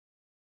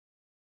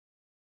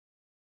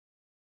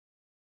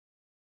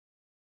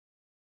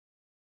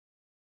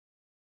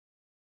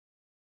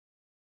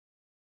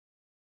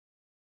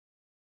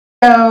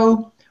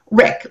So,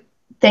 Rick,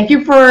 thank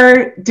you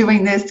for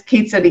doing this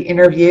case study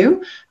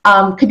interview.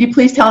 Could you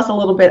please tell us a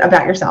little bit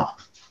about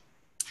yourself?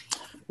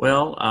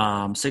 Well,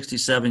 I'm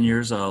 67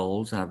 years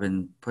old. I've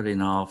been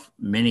putting off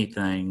many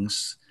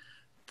things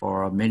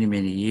for many,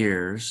 many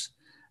years,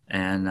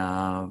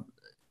 and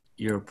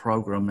your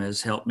program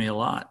has helped me a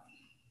lot.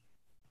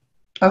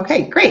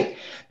 Okay, great.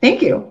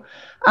 Thank you.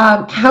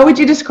 How would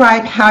you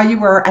describe how you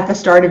were at the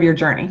start of your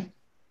journey?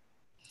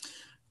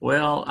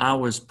 Well, I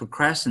was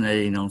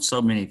procrastinating on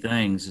so many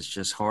things. It's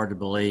just hard to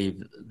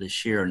believe the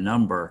sheer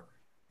number,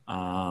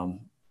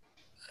 um,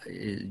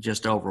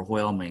 just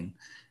overwhelming.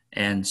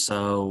 And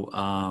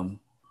so,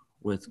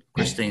 with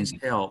Christine's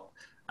help,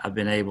 I've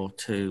been able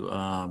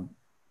to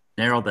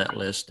narrow that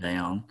list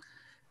down.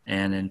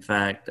 And in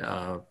fact,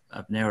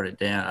 I've narrowed it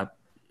down. I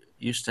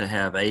used to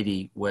have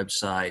 80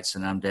 websites,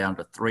 and I'm down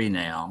to 3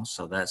 now.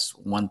 So that's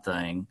one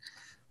thing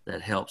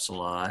that helps a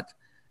lot.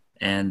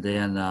 And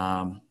then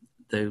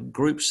the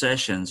group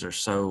sessions are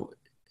so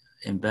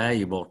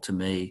invaluable to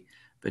me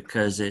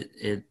because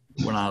it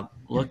when I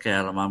look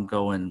at them, I'm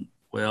going,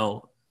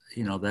 well,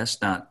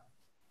 that's not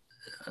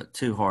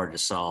too hard to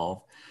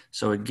solve.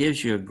 So it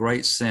gives you a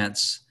great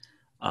sense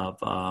of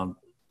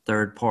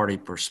third party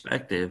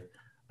perspective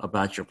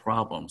about your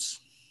problems.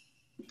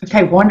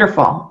 Okay,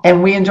 wonderful.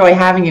 And we enjoy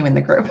having you in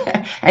the group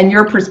and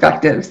your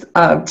perspectives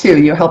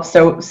too. You help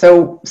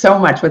so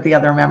much with the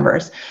other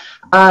members.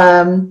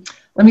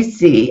 Let me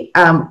see.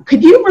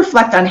 Could you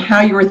reflect on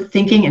how you were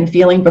thinking and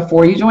feeling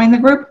before you joined the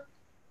group?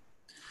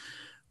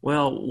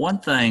 Well, one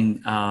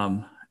thing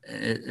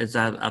is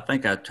I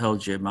think I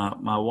told you,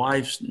 my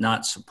wife's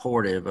not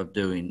supportive of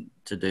doing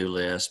to-do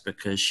lists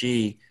because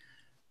she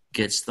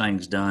gets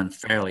things done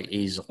fairly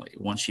easily.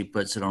 Once she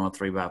puts it on a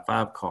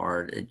 3x5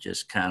 card, it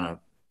just kind of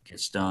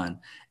gets done.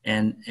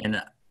 And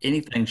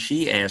anything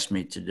she asks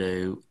me to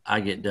do, I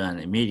get done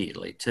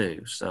immediately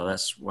too. So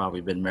that's why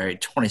we've been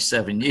married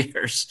 27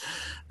 years,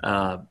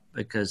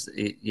 because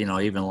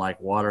even like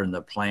watering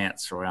the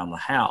plants around the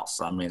house,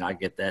 I mean, I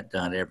get that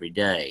done every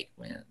day.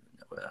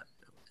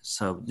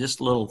 So just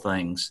little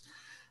things.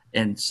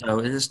 And so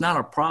it's not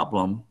a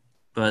problem,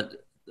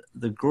 but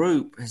the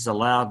group has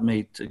allowed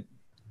me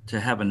to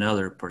have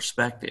another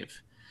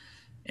perspective.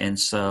 And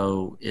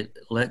so it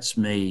lets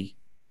me,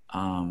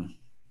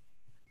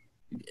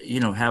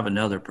 have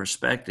another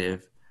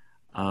perspective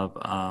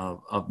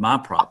of my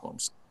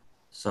problems.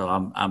 So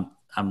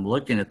I'm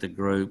looking at the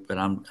group, and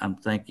I'm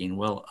thinking,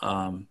 well,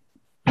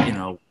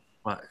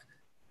 what,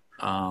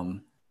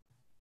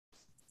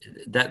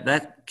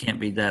 that can't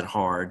be that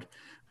hard,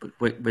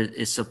 but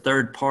it's a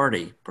third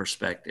party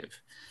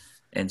perspective,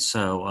 and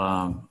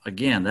so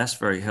again, that's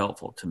very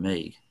helpful to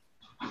me.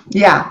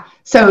 Yeah.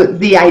 So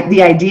the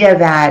idea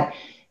that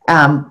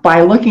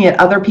by looking at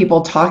other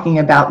people talking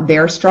about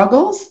their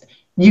struggles,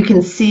 you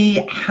can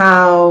see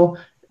how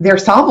they're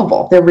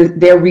solvable,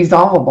 they're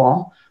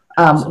resolvable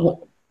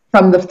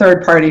from the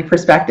third party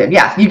perspective.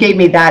 Yeah, you gave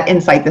me that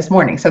insight this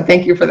morning, so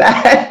thank you for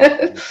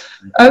that.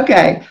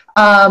 Okay.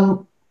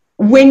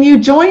 When you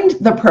joined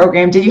the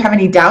program, did you have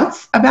any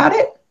doubts about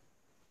it?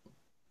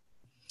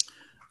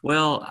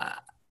 Well,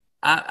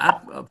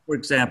 for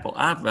example,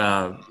 I've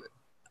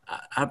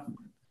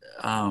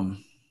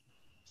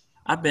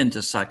been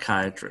to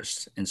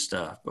psychiatrists and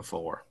stuff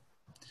before,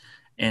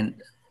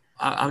 and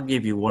I'll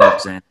give you one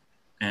example,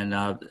 and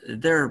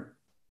they're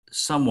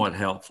somewhat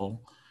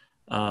helpful,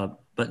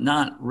 but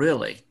not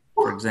really.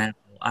 For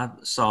example, I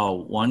saw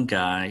one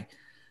guy,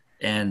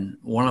 and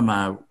one of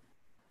my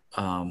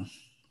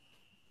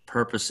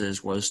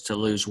purposes was to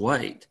lose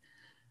weight,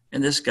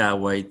 and this guy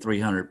weighed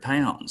 300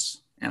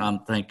 pounds, and I'm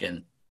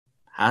thinking,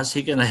 how's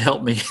he going to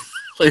help me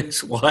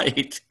lose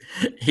weight?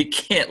 He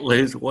can't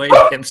lose weight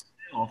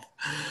himself.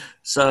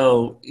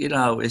 So,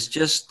 it's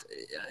just,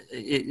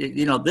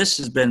 this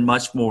has been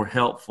much more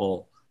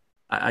helpful.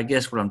 I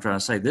guess what I'm trying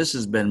to say, this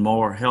has been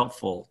more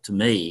helpful to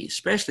me,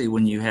 especially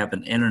when you have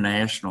an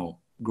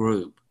international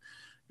group.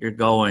 You're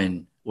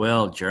going,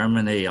 well,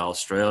 Germany,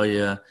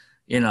 Australia,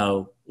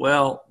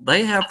 well,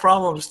 they have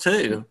problems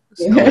too.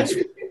 So it's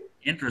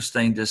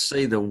interesting to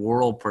see the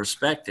world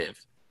perspective.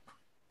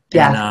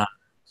 Yeah.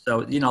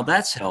 And so,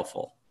 that's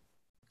helpful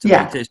to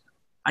Yeah. me too.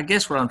 I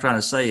guess what I'm trying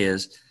to say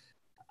is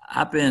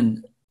I've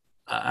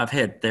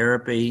had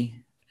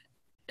therapy,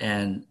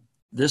 and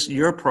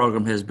your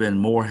program has been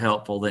more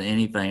helpful than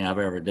anything I've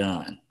ever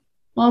done.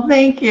 Well,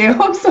 thank you.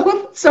 I'm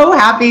so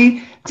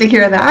happy to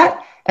hear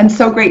that, and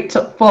so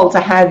grateful to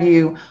have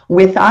you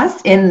with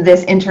us in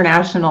this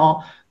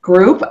international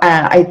group.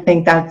 I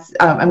think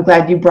I'm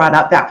glad you brought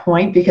up that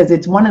point, because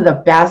it's one of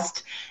the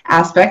best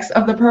aspects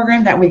of the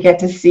program, that we get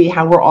to see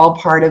how we're all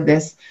part of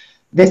this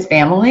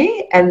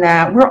family, and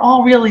that we're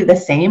all really the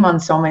same on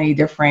so many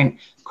different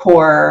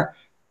core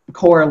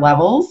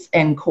levels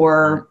and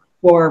core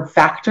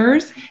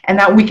factors, and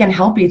that we can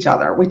help each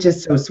other, which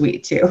is so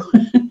sweet too.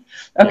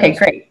 Okay, Yes.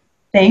 great.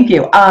 Thank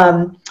you.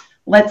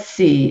 Let's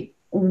see.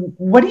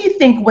 What do you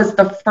think was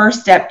the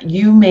first step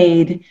you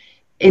made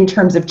in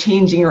terms of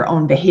changing your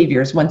own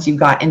behaviors once you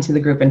got into the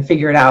group and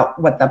figured out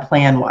what the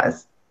plan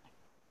was?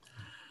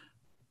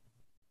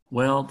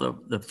 Well,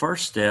 the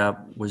first step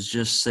was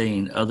just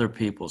seeing other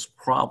people's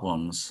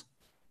problems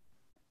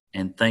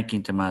and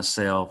thinking to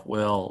myself,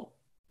 well,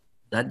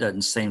 that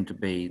doesn't seem to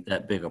be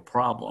that big a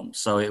problem.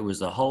 So it was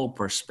the whole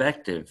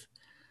perspective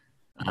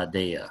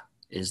idea,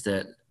 is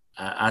that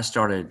I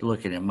started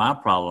looking at my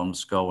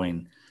problems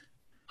going,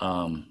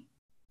 um,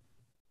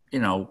 you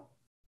know,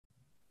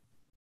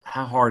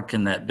 how hard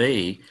can that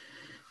be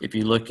if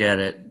you look at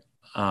it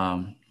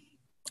um,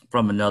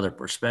 from another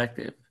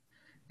perspective?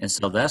 And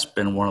so that's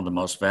been one of the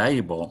most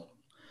valuable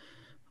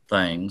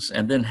things.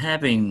 And then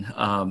having,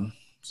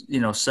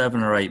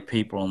 7 or 8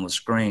 people on the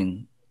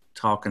screen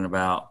talking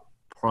about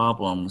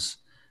problems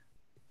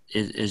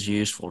is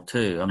useful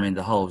too. I mean,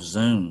 the whole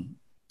Zoom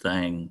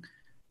thing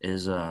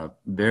is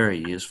very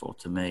useful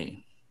to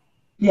me.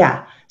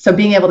 Yeah. So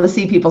being able to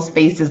see people's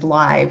faces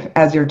live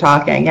as you're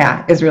talking,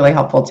 yeah, is really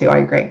helpful too. I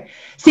agree.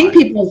 Seeing Right,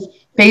 people's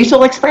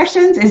facial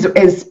expressions is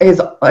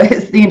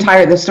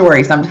the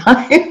story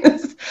sometimes.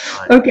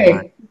 right, right.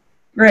 Okay,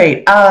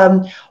 great.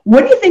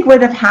 What do you think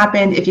would have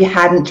happened if you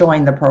hadn't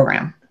joined the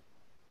program?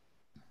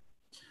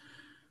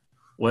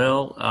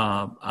 Well,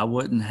 I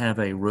wouldn't have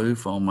a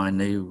roof on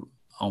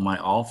my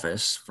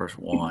office for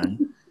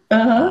one. Uh,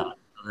 Uh-huh.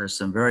 there's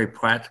some very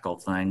practical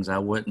things. I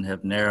wouldn't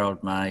have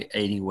narrowed my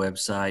 80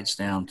 websites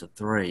down to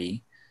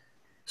 3.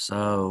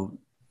 So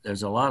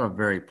there's a lot of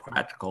very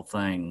practical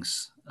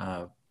things,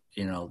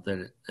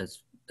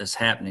 that's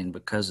happening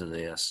because of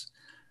this,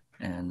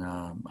 and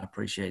I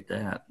appreciate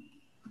that.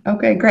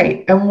 Okay,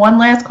 great. And one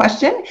last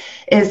question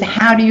is,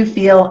 how do you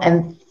feel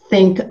and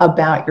think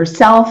about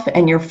yourself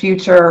and your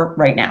future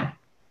right now?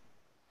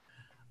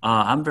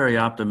 I'm very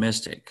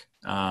optimistic.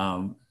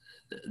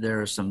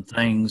 There are some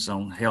things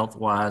on health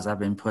wise I've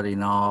been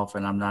putting off,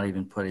 and I'm not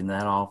even putting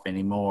that off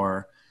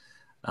anymore.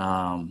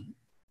 Um,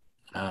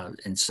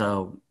 and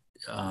so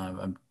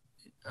I'm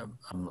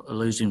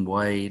losing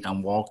weight.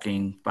 I'm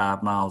walking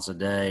 5 miles a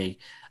day.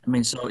 I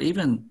mean, so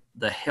even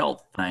the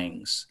health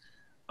things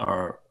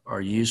are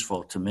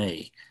useful to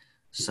me.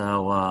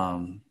 So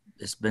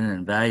it's been an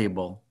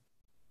invaluable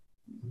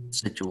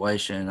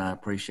situation. I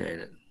appreciate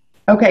it.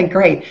 Okay,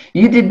 great.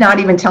 You did not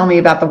even tell me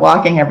about the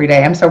walking every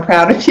day. I'm so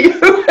proud of you.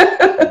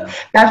 Yeah.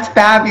 That's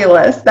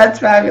fabulous. That's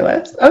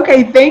fabulous.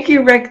 Okay, thank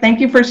you, Rick. Thank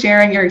you for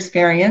sharing your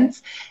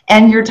experience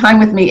and your time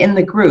with me in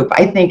the group.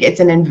 I think it's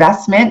an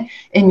investment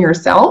in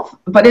yourself,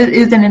 but it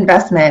is an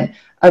investment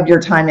of your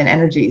time and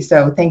energy.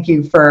 So thank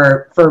you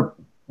for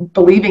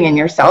believing in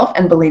yourself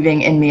and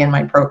believing in me and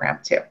my program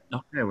too.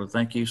 Okay. Well,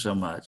 thank you so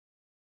much.